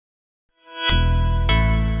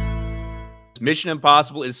Mission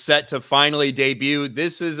Impossible is set to finally debut.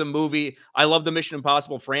 This is a movie. I love the Mission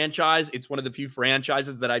Impossible franchise. It's one of the few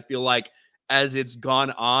franchises that I feel like as it's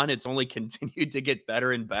gone on, it's only continued to get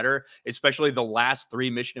better and better, especially the last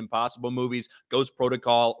 3 Mission Impossible movies, Ghost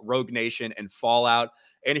Protocol, Rogue Nation, and Fallout.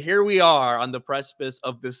 And here we are on the precipice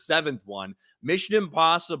of the 7th one, Mission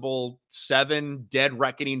Impossible 7 Dead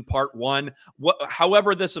Reckoning Part 1.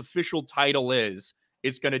 However this official title is,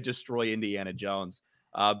 it's going to destroy Indiana Jones.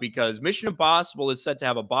 Because Mission Impossible is set to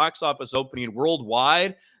have a box office opening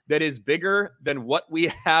worldwide that is bigger than what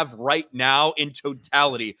we have right now in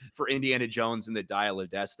totality for Indiana Jones and the Dial of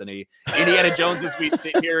Destiny. Indiana Jones, as we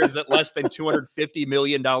sit here, is at less than $250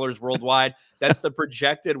 million worldwide. That's the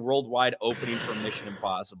projected worldwide opening for Mission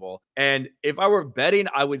Impossible. And if I were betting,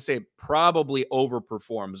 I would say it probably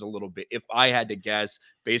overperforms a little bit if I had to guess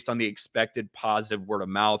based on the expected positive word of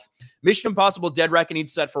mouth. Mission Impossible Dead Reckoning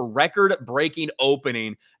set for record-breaking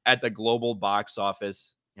opening at the global box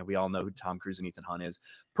office. And we all know who Tom Cruise and Ethan Hunt is.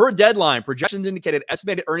 Per Deadline, projections indicated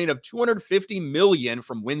estimated earning of $250 million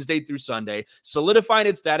from Wednesday through Sunday, solidifying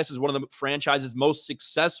its status as one of the franchise's most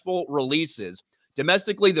successful releases.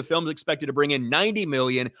 Domestically, the film is expected to bring in $90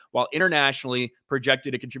 million, while internationally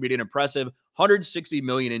projected to contribute an impressive $160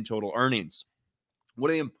 million in total earnings. One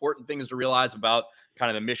of the important things to realize about kind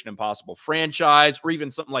of the Mission Impossible franchise, or even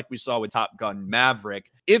something like we saw with Top Gun Maverick,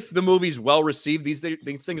 if the movie's well received, these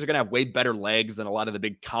things are going to have way better legs than a lot of the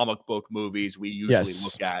big comic book movies we usually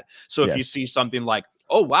look at. So if you see something like,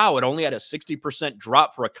 oh, wow, it only had a 60%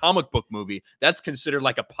 drop for a comic book movie, that's considered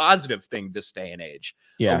like a positive thing this day and age.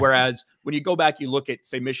 Whereas when you go back, you look at,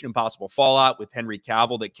 say, Mission Impossible Fallout with Henry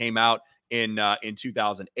Cavill that came out in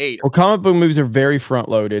 2008. Well, comic book movies are very front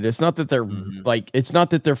loaded. It's not that they're it's not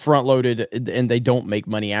that they're front loaded and they don't make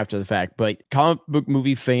money after the fact, but comic book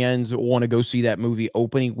movie fans want to go see that movie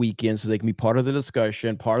opening weekend so they can be part of the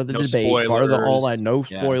discussion, part of the debate, part of the all that, no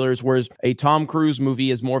spoilers. Whereas a Tom Cruise movie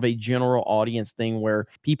is more of a general audience thing where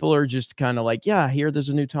people are just kind of like, yeah, here there's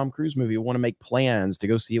a new Tom Cruise movie. We want to make plans to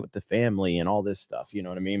go see it with the family and all this stuff. You know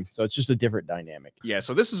what I mean? So it's just a different dynamic. Yeah.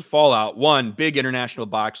 So this is Fallout, one big international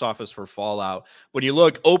box office for Fallout. When you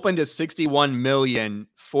look, open to 61 million,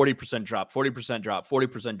 40% drop, 40% drop,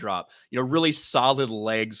 40% drop, really solid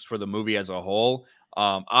legs for the movie as a whole.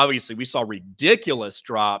 Obviously we saw ridiculous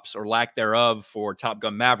drops or lack thereof for Top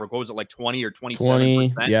Gun Maverick. What was it, like 20 or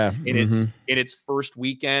 27% in its first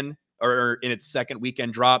weekend, or in its second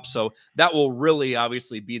weekend drop. So that will really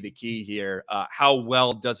obviously be the key here. How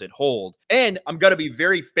well does it hold? And I'm going to be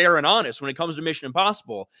very fair and honest when it comes to Mission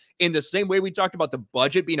Impossible. In the same way we talked about the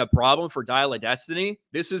budget being a problem for Dial of Destiny,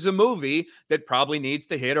 this is a movie that probably needs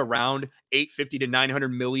to hit around $850 to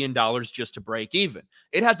 $900 million just to break even.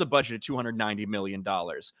 It has a budget of $290 million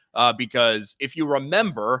because if you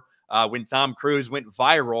remember, when Tom Cruise went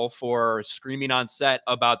viral for screaming on set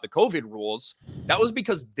about the COVID rules, that was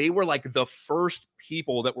because they were like the first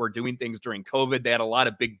people that were doing things during COVID. They had a lot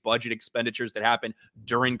of big budget expenditures that happened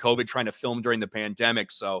during COVID, trying to film during the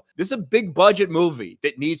pandemic. So this is a big budget movie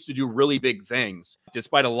that needs to do really big things,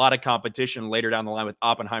 despite a lot of competition later down the line with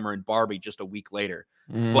Oppenheimer and Barbie just a week later.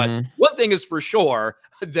 But one thing is for sure,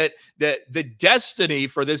 that the destiny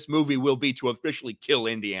for this movie will be to officially kill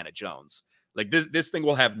Indiana Jones. Like this thing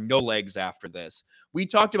will have no legs after this. We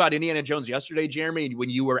talked about Indiana Jones yesterday, Jeremy, when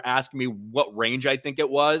you were asking me what range I think it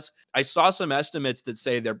was. I saw some estimates that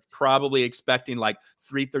say they're probably expecting like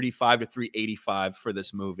 335 to 385 for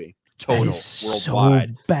this movie total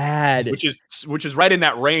worldwide. So bad. Which is right in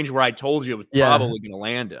that range where I told you it was probably going to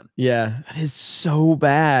land in. Yeah, that is so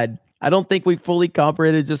bad. I don't think we fully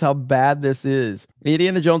comprehended just how bad this is.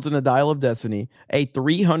 Indiana Jones and the Dial of Destiny, a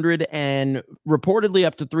 300 and reportedly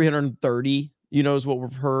up to 330, is what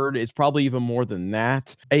we've heard. It's probably even more than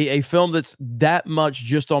that. A film that's that much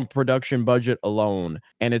just on production budget alone,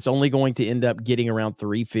 and it's only going to end up getting around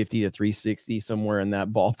 350 to 360, somewhere in that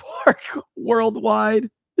ballpark worldwide.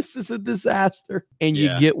 This is a disaster, and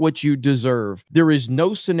you get what you deserve. There is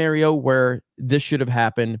no scenario where this should have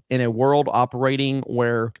happened in a world operating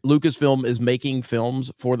where Lucasfilm is making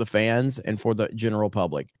films for the fans and for the general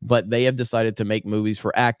public, but they have decided to make movies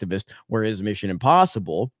for activists, whereas Mission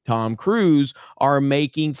Impossible, Tom Cruise, are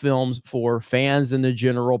making films for fans and the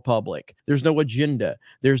general public. There's no agenda.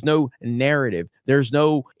 There's no narrative. There's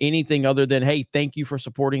no anything other than, hey, thank you for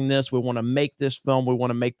supporting this. We want to make this film. We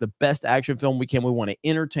want to make the best action film we can. We want to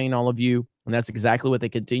entertain all of you. And that's exactly what they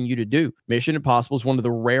continue to do. Mission Impossible is one of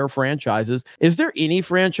the rare franchises. Is there any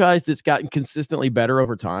franchise that's gotten consistently better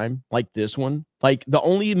over time like this one? Like, the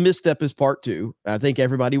only misstep is part 2. I think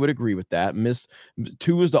everybody would agree with that. Miss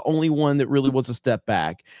 2 is the only one that really was a step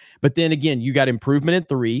back. But then again, you got improvement in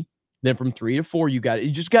 3. Then from 3 to 4, you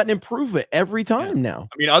just got an improvement every Yeah. time now.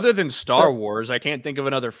 I mean, other than Star So Wars, I can't think of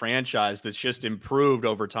another franchise that's just improved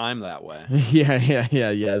over time that way. yeah.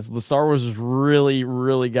 The Star Wars has really,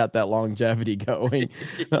 really got that longevity going.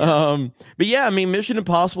 Yeah. But yeah, I mean, Mission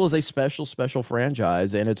Impossible is a special, special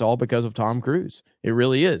franchise, and it's all because of Tom Cruise. It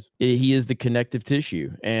really is. He is the connective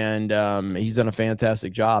tissue, and he's done a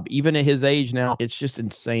fantastic job. Even at his age now, it's just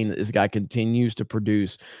insane that this guy continues to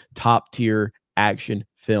produce top tier action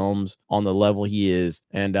films on the level he is.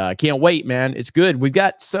 And I can't wait, man. It's good. We've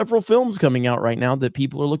got several films coming out right now that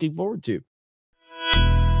people are looking forward to.